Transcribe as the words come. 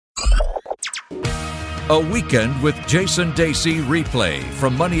A Weekend with Jason Dacey replay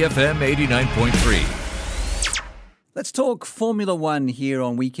from Money FM 89.3. Let's talk Formula One here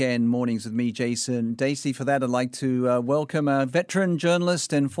on Weekend Mornings with me, Jason Dacey. For that, I'd like to welcome a veteran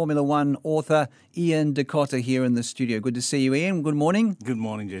journalist and Formula One author, Ian De Cotta, here in the studio. Good to see you, Ian. Good morning. Good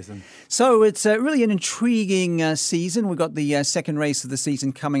morning, Jason. So it's really an intriguing season. We've got the second race of the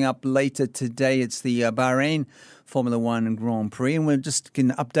season coming up later today. It's the Bahrain Formula One Grand Prix, and we're just going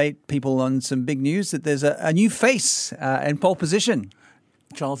to update people on some big news that there's a new face in pole position.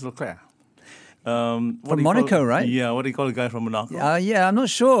 Charles Leclerc. From Monaco, right? Yeah, what do you call the guy from Monaco? Yeah, I'm not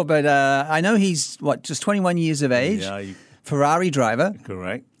sure, but I know he's, just 21 years of age, Ferrari driver.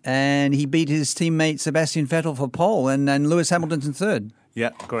 Correct. And he beat his teammate Sebastian Vettel for pole and Lewis Hamilton in third. Yeah,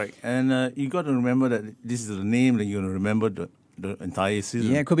 correct. And you got to remember that this is the name that you're going to remember the entire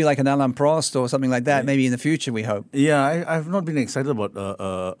season. Yeah, it could be like an Alain Prost or something like that, maybe in the future, we hope. Yeah, I've not been excited about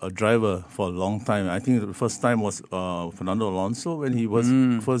a driver for a long time. I think the first time was Fernando Alonso when he was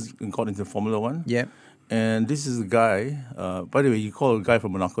first got into Formula One. Yeah. And this is a guy, by the way, you call a guy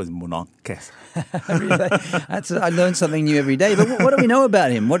from Monaco is Monarques. I learn something new every day. But what do we know about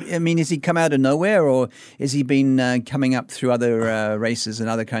him? Has he come out of nowhere, or has he been coming up through other races and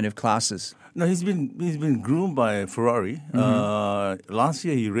other kind of classes? No, he's been groomed by Ferrari. Last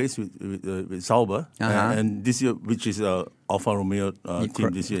year he raced with Sauber, and this year, which is Alfa Romeo team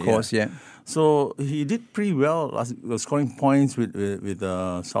this year. Of course, yeah. So he did pretty well, scoring points with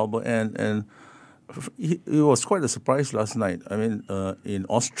Sauber, and it was quite a surprise last night. I mean, in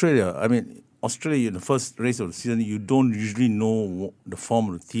Australia, in the first race of the season, you don't usually know the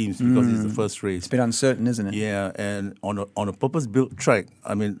form of the teams because it's the first race. It's a bit uncertain, isn't it? Yeah, and on a purpose-built track,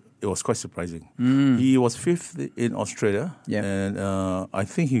 it was quite surprising. He was fifth in Australia, and I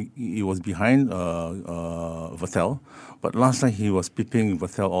think he was behind Vettel, but last night he was peeping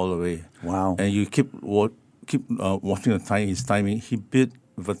Vettel all the way. Wow! And you keep watching his timing. He beat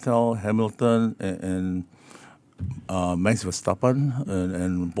Vettel, Hamilton, and Max Verstappen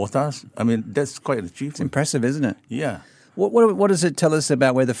and Bottas. I mean, that's quite an achievement. It's impressive, isn't it? Yeah. What does it tell us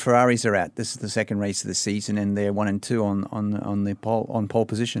about where the Ferraris are at? This is the second race of the season, and they're 1 and 2 on pole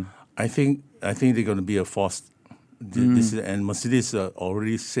position. I think they're going to be a force. And Mercedes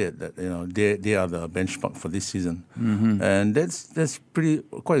already said that they are the benchmark for this season, and that's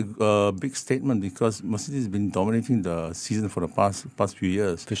quite a big statement because Mercedes has been dominating the season for the past few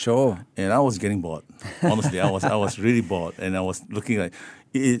years. For sure. And I was getting bored. Honestly, I was really bored, and I was looking like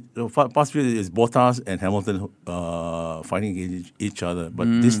the past few years is Bottas and Hamilton fighting each other, but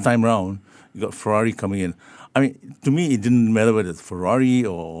this time round you got Ferrari coming in. I mean, to me, it didn't matter whether it's Ferrari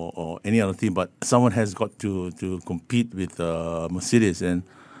or any other team, but someone has got to compete with Mercedes, and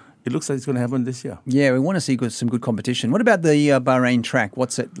it looks like it's going to happen this year. Yeah, we want to see some good competition. What about the Bahrain track?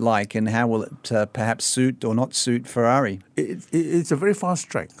 What's it like, and how will it perhaps suit or not suit Ferrari? It's a very fast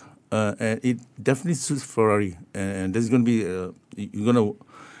track, and it definitely suits Ferrari. And there's going to be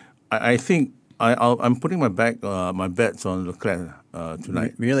I think I'm putting my bets on Leclerc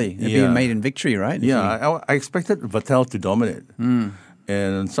tonight. Really? It'd be a maiden victory, right? Yeah, I expected Vettel to dominate.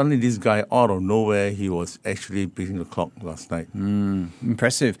 And suddenly this guy, out of nowhere, he was actually beating the clock last night.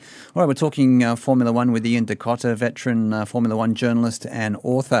 Impressive. All right, we're talking Formula One with Ian De Cotta, veteran Formula One journalist and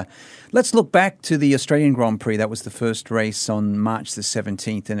author. Let's look back to the Australian Grand Prix. That was the first race on March the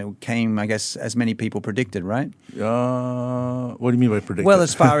 17th, and it came, I guess, as many people predicted, right? What do you mean by predicted? Well,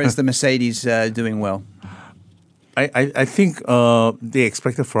 as far as the Mercedes doing well. I think they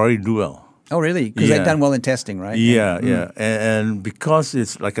expected Ferrari to do well. Oh, really? Because they've done well in testing, right? Yeah. And because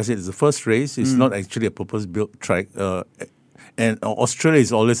it's, like I said, it's the first race, it's not actually a purpose-built track. And Australia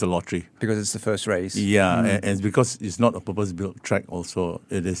is always a lottery. Because it's the first race. Yeah, and it's because it's not a purpose-built track also.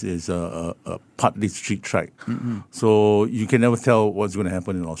 It is a partly street track. So you can never tell what's going to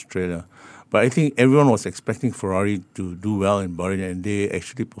happen in Australia. But I think everyone was expecting Ferrari to do well in Bahrain, and they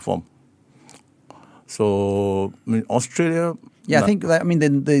actually performed. So, Australia... Yeah, I think,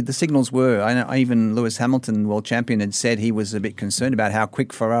 the signals were, I know even Lewis Hamilton, world champion, had said he was a bit concerned about how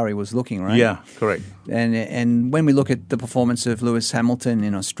quick Ferrari was looking, right? Yeah, correct. And when we look at the performance of Lewis Hamilton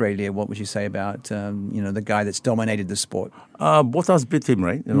in Australia, what would you say about, the guy that's dominated the sport? Bottas beat him,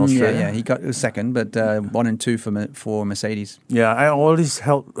 right, in Australia? Yeah, he got second, but 1 and 2 for Mercedes. Yeah, I always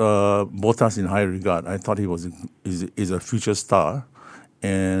held Bottas in high regard. I thought he is a future star,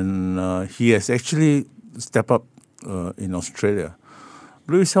 and he has actually stepped up in Australia.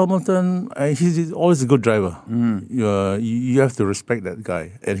 Lewis Hamilton, he's always a good driver. You have to respect that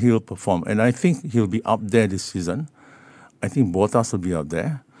guy, and he'll perform. And I think he'll be up there this season. I think Bottas will be up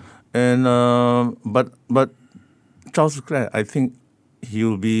there. And but Charles Leclerc, I think he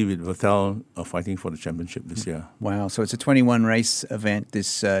will be with Vettel fighting for the championship this year. Wow! So it's a 21 race event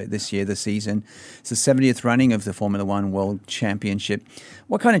this year, this season. It's the 70th running of the Formula One World Championship.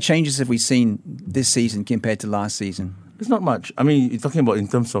 What kind of changes have we seen this season compared to last season? It's not much. I mean, you're talking about in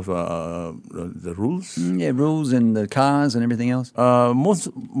terms of the rules? Yeah, rules and the cars and everything else.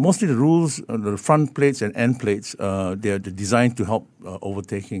 Mostly the rules, the front plates and end plates, they're designed to help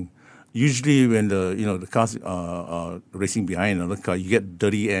overtaking. Usually, when the cars are racing behind another car, you get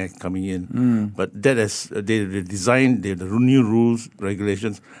dirty air coming in. But that is they designed the new rules,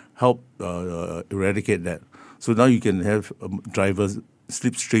 regulations help eradicate that. So now you can have drivers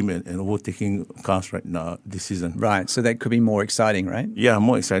slipstream and overtaking cars right now this season. Right, so that could be more exciting, right? Yeah,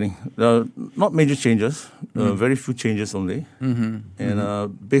 more exciting. Not major changes, very few changes only.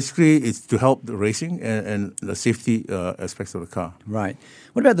 And basically it's to help the racing and the safety aspects of the car. Right.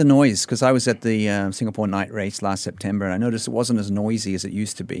 What about the noise? Because I was at the Singapore night race last September and I noticed it wasn't as noisy as it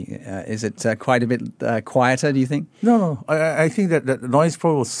used to be. Is it quite a bit quieter, do you think? No. I think that noise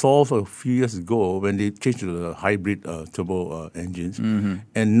problem was solved a few years ago when they changed to the hybrid turbo engines.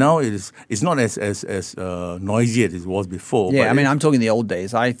 And now it's not as noisy as it was before. Yeah, I mean, I'm talking the old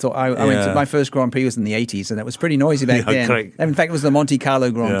days. I thought I went to my first Grand Prix was in the 80s, and it was pretty noisy back then. Correct. In fact, it was the Monte Carlo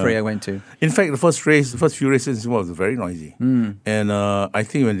Grand Prix I went to. In fact, the first few races was very noisy. And I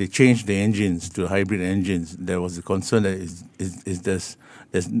think when they changed the engines to hybrid engines, there was a concern that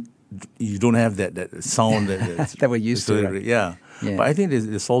you don't have that sound that we're used to. Right? Yeah. But I think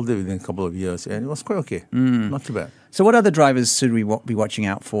they solved it within a couple of years, and it was quite okay. Not too bad. So what other drivers should we be watching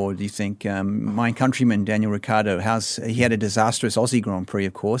out for, do you think? My countryman, Daniel Ricciardo, he had a disastrous Aussie Grand Prix,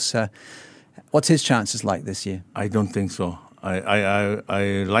 of course. What's his chances like this year? I don't think so.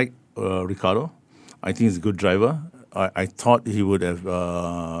 I like Ricciardo. I think he's a good driver. I thought he would have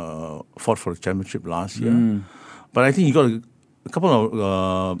fought for the championship last year. But I think he got a couple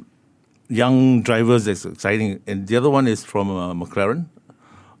of young drivers that's exciting. And the other one is from McLaren.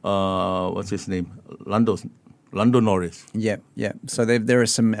 What's his name? Lando Norris. Yeah. So there are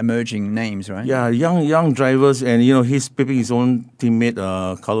some emerging names, right? Yeah, young drivers. And, he's pipping his own teammate,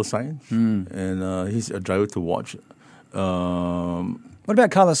 Carlos Sainz. And he's a driver to watch. What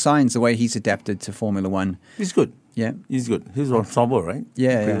about Carlos Sainz, the way he's adapted to Formula One? He's good. Yeah. He's good. He's on Sauber, right?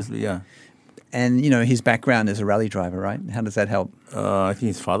 Yeah. Previously, yeah. And, his background as a rally driver, right? How does that help? I think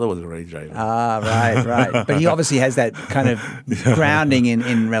his father was a rally driver. Right. But he obviously has that kind of grounding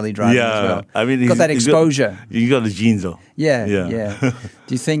in rally driving as well. I mean, got that exposure. You got the genes, though. Yeah. Do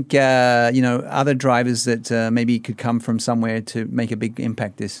you think, other drivers that maybe could come from somewhere to make a big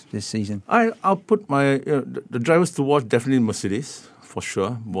impact this season? I'll put the drivers to watch, definitely Mercedes, for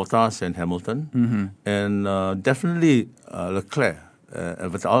sure, Bottas and Hamilton, and definitely Leclerc.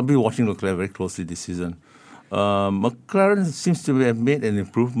 But I'll be watching Leclerc very closely this season. McLaren seems to have made an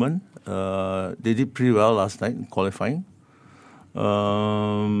improvement. They did pretty well last night in qualifying.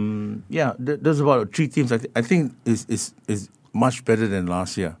 There's about 3 teams I think is much better than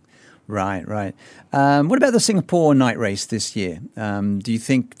last year. Right. What about the Singapore night race this year? Do you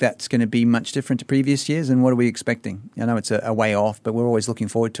think that's going to be much different to previous years? And what are we expecting? I know it's a way off, but we're always looking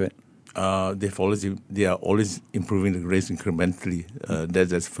forward to it. They are always improving the race incrementally.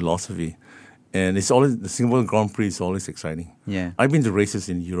 That's philosophy, and it's always the Singapore Grand Prix is always exciting. Yeah, I've been to races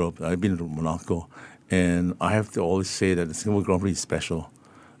in Europe. I've been to Monaco, and I have to always say that the Singapore Grand Prix is special.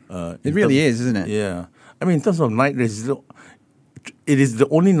 It really is, isn't it? Yeah, I mean in terms of night races, it is the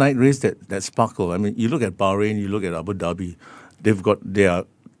only night race that sparkle. I mean, you look at Bahrain, you look at Abu Dhabi, they are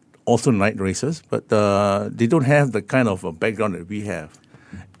also night races, but they don't have the kind of background that we have.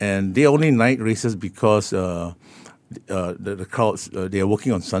 And they're only night races because the crowds, they are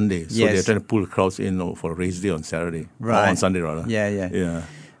working on Sunday. So they're trying to pull the crowds in for a race day on Saturday. Right. Or on Sunday, rather. Yeah.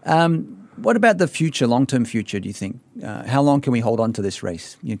 What about the future, long-term future, do you think? How long can we hold on to this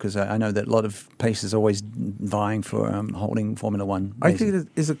race? Because I know that a lot of places are always vying for holding Formula One races. I think that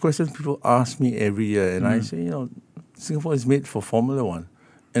is a question people ask me every year. And I say, Singapore is made for Formula One.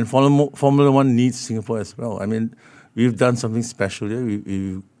 And Formula One needs Singapore as well. I mean, we've done something special here.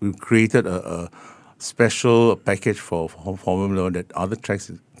 We've created a special package for Formula One that other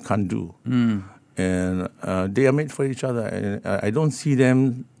tracks can't do. And they are made for each other. And I don't see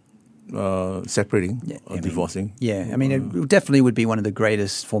them separating or divorcing. I mean, it definitely would be one of the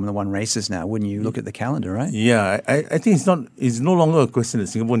greatest Formula One races now, wouldn't you? Look at the calendar, right? Yeah, I think it's no longer a question that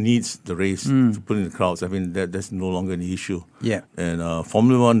Singapore needs the race to put in the crowds. I mean, that's no longer an issue. Yeah. And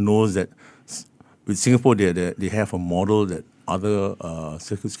Formula One knows that with Singapore, they have a model that other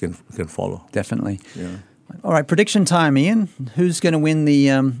circuits can follow. Definitely. Yeah. All right, prediction time, Ian. Who's going to win the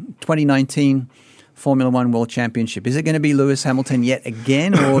 2019 Formula One World Championship? Is it going to be Lewis Hamilton yet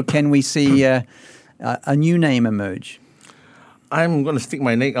again, or can we see a new name emerge? I'm going to stick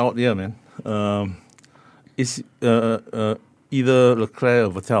my neck out here, man. It's either Leclerc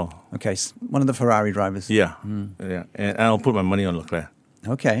or Vettel. Okay, one of the Ferrari drivers. Yeah, yeah, and I'll put my money on Leclerc.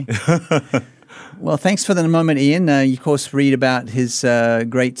 Okay. Well, thanks for the moment, Ian. You, of course, read about his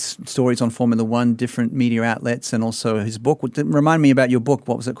great stories on Formula One, different media outlets, and also his book. Remind me about your book.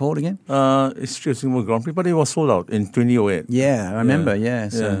 What was it called again? History of Singapore Grand Prix, but it was sold out in 2008. Yeah, I remember. Yeah,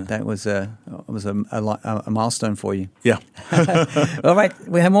 so that was a milestone for you. Yeah. All right,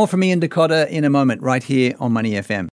 we have more from Ian De Cotta in a moment, right here on Money FM.